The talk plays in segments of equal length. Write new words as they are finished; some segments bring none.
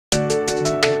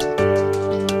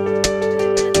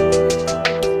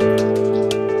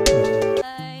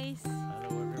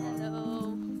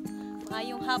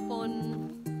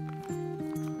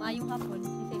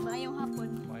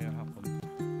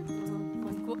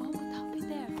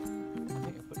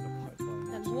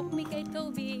take me kay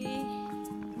Toby.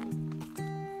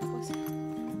 Tapos,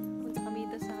 punta kami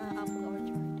dito sa apple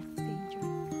orchard. Stay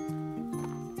tuned.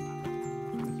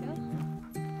 Let's go.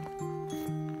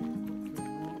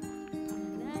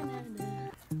 Na, na, na.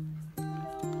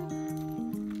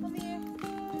 Come here.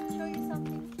 Show you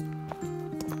something.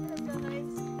 Hello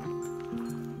guys.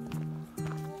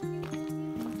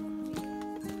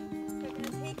 We're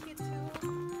gonna take you to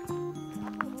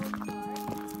apple orchard.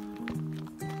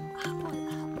 Apple.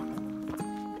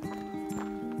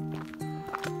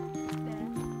 There.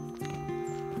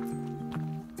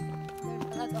 There's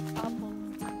a lot of apple.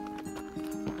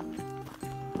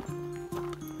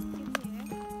 In here.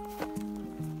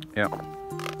 Yeah.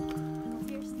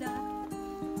 Here's the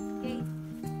gate.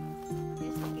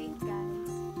 Here's the gate, guys.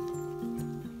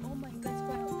 Oh my God, it's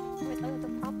quite a lot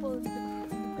of apples on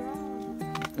the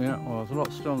ground. Yeah, well, there's a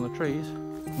lot still on the trees.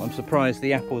 I'm surprised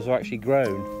the apples are actually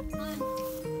grown.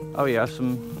 Oh yeah,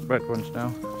 some red ones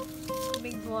now.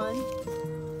 Big one.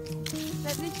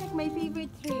 Let me check my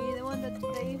favorite tree, the one that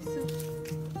I used to get.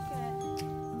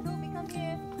 Toby, come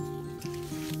here.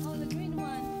 Oh, the green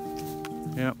one.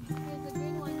 Yeah. Here's the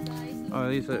green one, guys. Oh,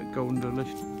 these are golden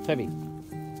delicious. Toby,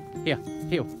 here,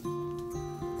 heel.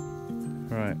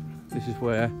 Right, this is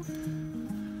where.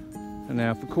 And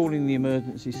now, for calling the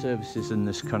emergency services in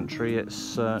this country,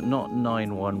 it's not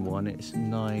 911, it's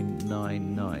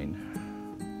 999.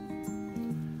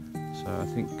 So I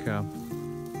think,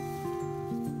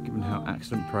 given how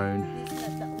accident prone. This is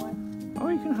not that one. Oh,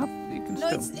 you can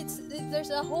No, still. there's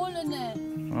a hole in it.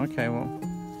 Okay, well,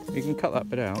 you can cut that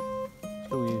bit out.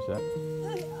 Still use that.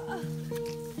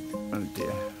 Oh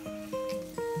dear.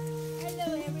 Hello,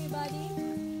 everybody.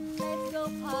 Let's go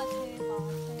party.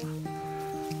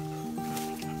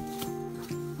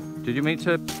 Did you mean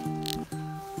to? Oh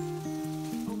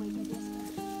my God, yes.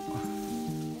 A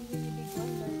really big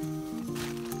one, but...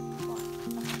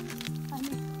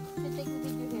 Honey, you take the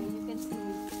video here. You can see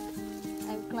me.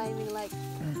 I'm climbing like...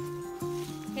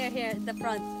 Here, at the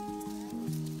front.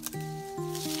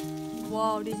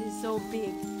 Wow, this is so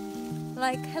big.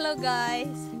 Like, hello guys.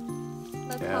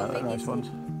 Look how Yeah, big nice it is. ones.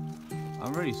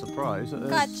 I'm really surprised that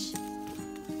there's... Catch.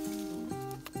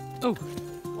 Oh,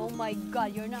 Oh my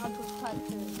God, you're not to touch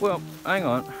it. well, hang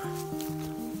on.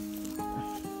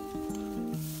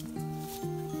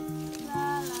 La,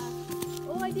 la.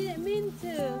 Oh, I didn't mean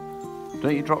to.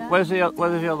 Don't you drop? Where's the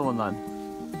other one then?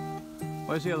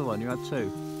 Where's the other one? You had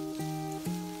two.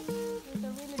 There's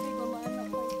a really big one, but I'm not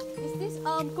quite... Is this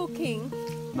cooking?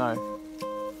 No.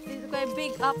 This is quite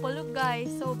big apple. Look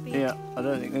guys, so big. Yeah, I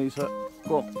don't think these are.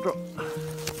 Go on, drop.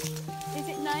 Is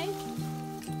it nice?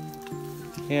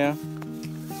 Yeah.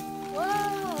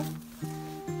 Wow!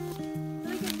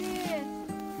 Look at this!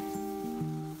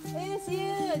 It is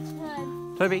huge, man.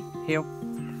 Toby, heel.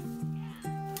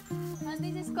 And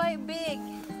this is quite big.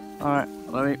 All right,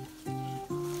 let me.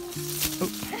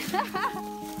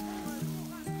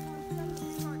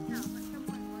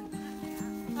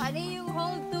 Honey, you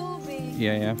hold Toby.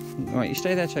 Yeah, yeah. All right, you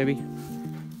stay there, Toby. It is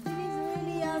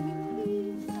really yummy.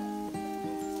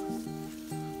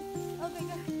 Oh my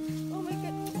God. Oh my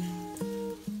God.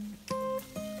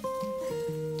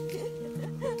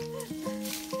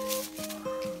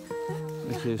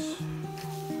 This is.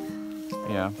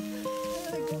 Yeah.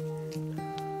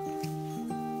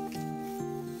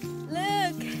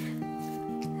 Look!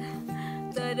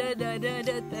 Da da da da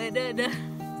da da da da.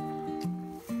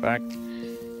 Back.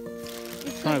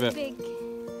 It's Try a quite bit. big.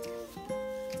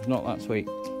 It's not that sweet.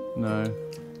 No.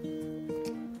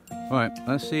 All right,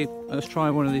 let's see. Let's try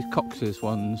one of these Cox's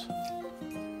ones.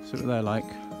 See what they're like.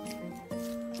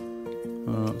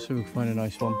 Let's see if we can find a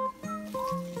nice one.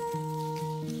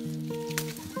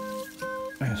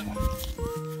 There's one.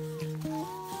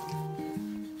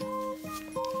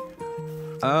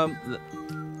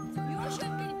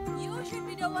 You should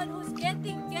be the one who's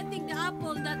getting the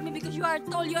apple. That me, because you are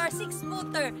tall. You are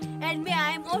 6-footer, and me,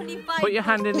 I am only 5. Put your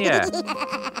hand in the air.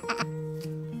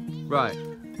 Right.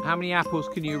 How many apples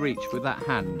can you reach with that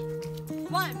hand?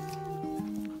 1.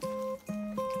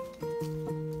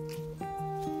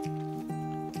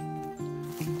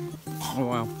 Oh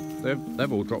wow,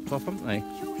 they've all dropped off, haven't they?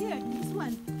 Show here, this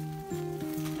one.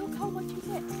 Look how much is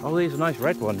it? Oh, these are nice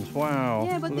red ones. Wow.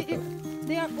 Yeah, but Look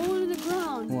they are all on the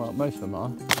ground. well, most of them are.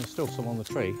 There's still some on the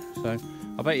tree, so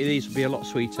I bet you these would be a lot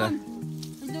sweeter.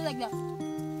 Let's do like that.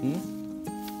 Hmm?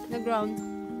 The ground.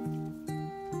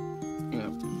 Yeah.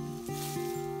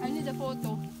 I need a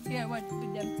photo. Here, what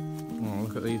with them? Oh,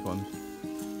 look at these ones.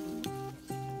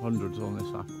 Hundreds on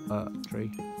this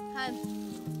tree. Hand.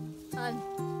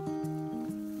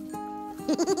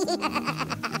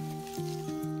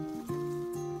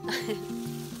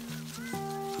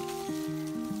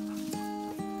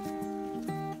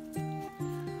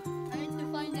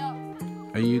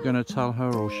 going to tell her,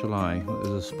 or shall I? There's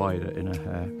a spider in her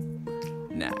hair.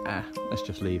 Nah, let's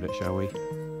just leave it, shall we?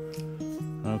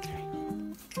 Okay.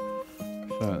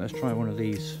 So let's try one of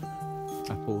these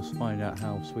apples, find out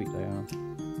how sweet they are.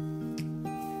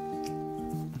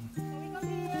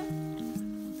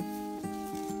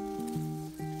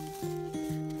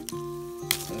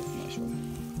 That's a nice one.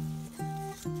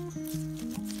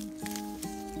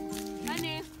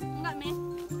 Honey, you got me.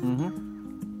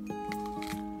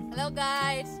 Hello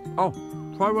guys. Oh,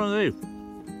 try one of these.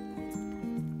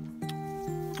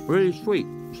 Really sweet,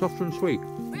 soft and sweet.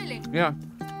 Really? Yeah.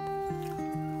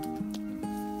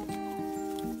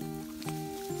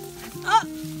 Oh!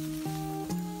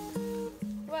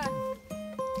 What?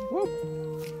 Woo.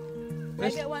 I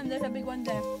get one, there's a big one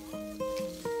there.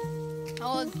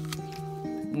 How old?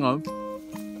 No.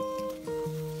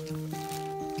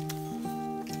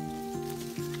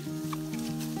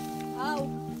 Oh.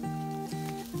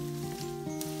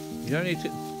 You don't need to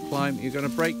climb, you're going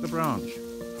to break the branch.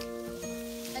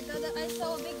 I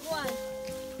saw a big one.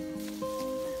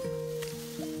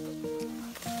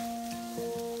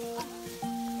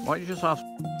 Why don't you just ask?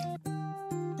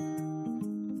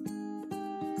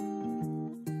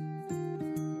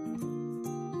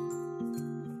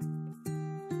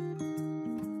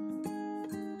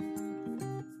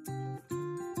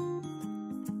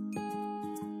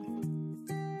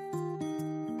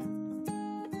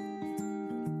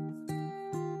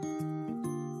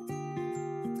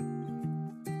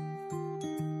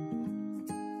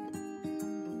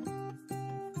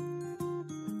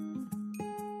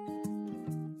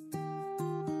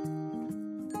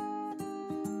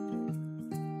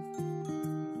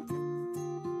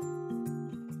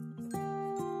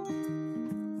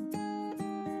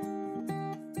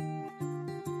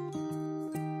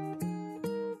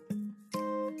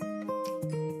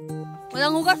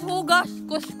 Walang hugas-hugas.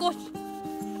 Kus-kus.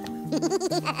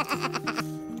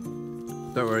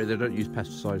 Don't worry, they don't use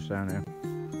pesticides down here.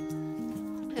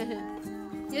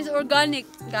 It's organic,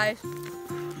 guys.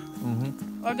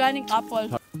 Organic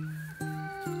apple.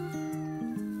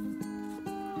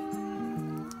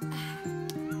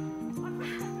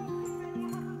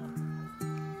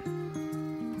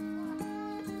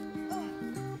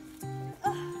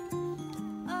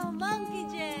 Oh, monkey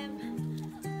jam.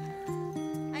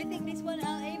 I think this one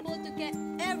I'm able to get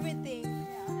everything.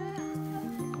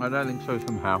 I don't think so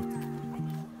somehow.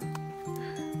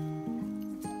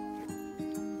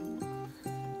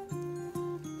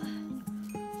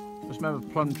 Just remember,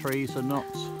 plum trees are not.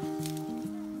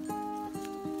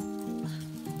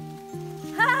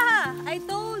 Ha! I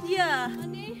told ya.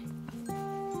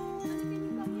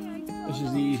 This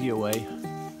is the easier way.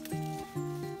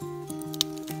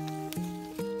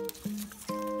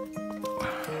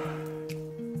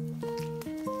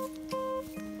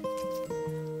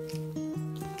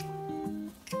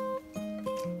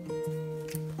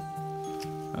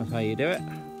 That's how you do it.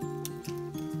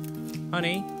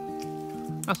 Honey,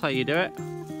 that's how you do it.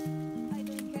 I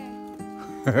don't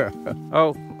care.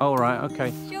 Oh, all right,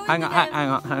 okay. Show it Hang to on,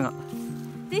 them. hang on.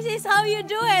 This is how you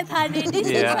do it, honey. This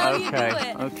is how you do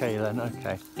it. Okay then,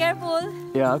 okay. Careful.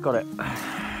 Yeah, I got it.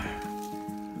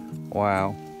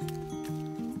 Wow.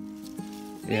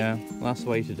 Yeah, that's the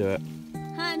way to do it.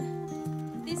 Han,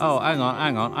 this Oh, is hang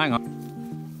on. I'll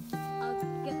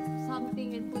get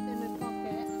something and put in my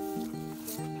pocket.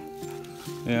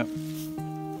 Yeah.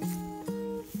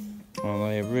 Well,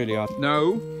 they really are.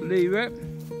 No, leave it.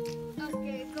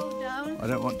 Okay, go down. I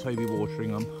don't want Toby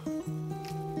watering them.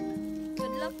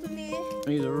 Good luck to me.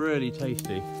 These are really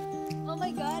tasty. Oh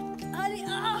my god. Honey,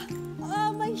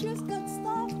 my shoes got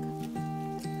stuck.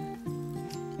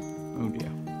 Oh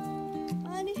dear.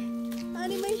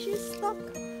 Honey, my shoes stuck.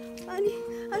 Honey,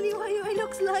 what do I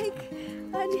looks like?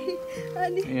 Honey.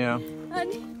 Yeah.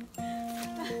 Honey.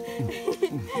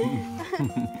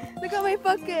 Look at my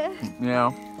pocket.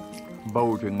 Yeah.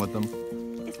 Bulging with them.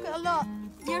 It's got a lot.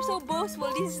 You're so boastful.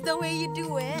 This is the way you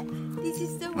do it. This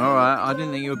is the way. All right. I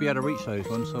didn't think you would be able to reach those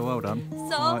ones, so well done.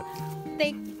 So, All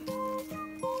right.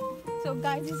 So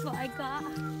guys, this is what I got.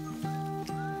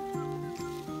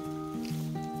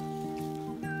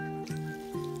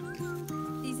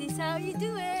 This is how you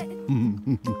do it.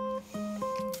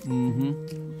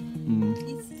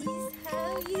 This is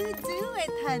how you do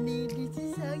it, honey. This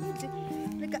is how you do it.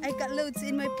 Look, I got loads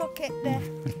in my pocket there.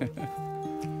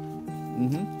 You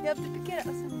have to pick it up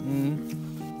or something.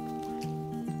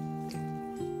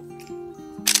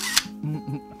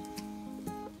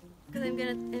 Because I'm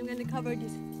gonna cover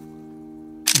this.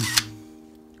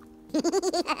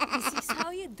 This is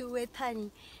how you do it,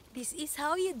 honey. This is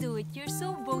how you do it. You're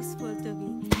so boastful to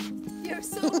me. You're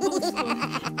so boastful.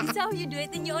 This is how you do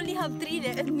it, and you only have 3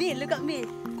 left. Me, look at me.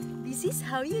 This is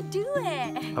how you do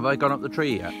it. Have I gone up the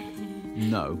tree yet?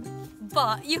 No.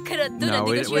 But you cannot do that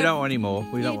No, because we don't want any more.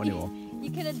 We don't want any more.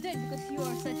 You cannot do it because you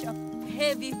are such a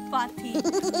heavy fatty.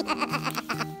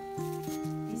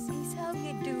 This is how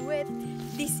you do it.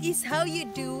 This is how you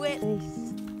do it.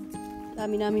 Guys,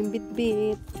 dami namin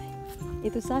bit-bit.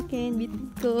 Ito sa akin, bit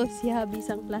ko si Habi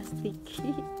isang plastic.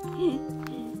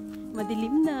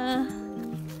 Madilim na.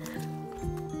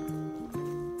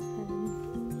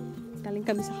 Galing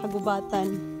kami sa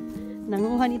kagubatan.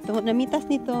 Nanguha nito, namitas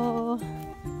nito.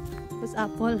 Tapos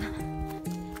apple.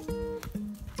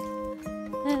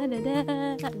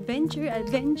 Adventure,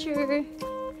 adventure.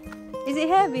 Is it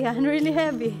heavy? Really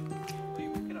heavy.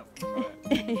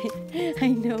 I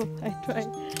know, I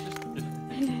tried.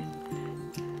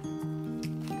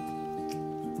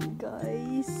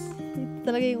 Guys, ito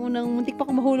talaga yung unang muntik pa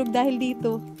ako mahulog dahil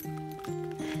dito.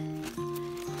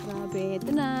 Grabe, ito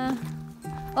na.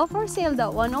 Oh, for sale that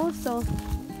one also.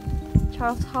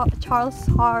 Charles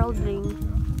Harding.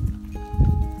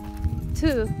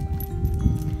 2.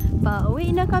 Pauwi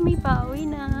na kami, pauwi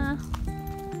na.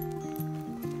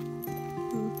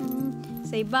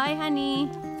 Say bye, honey.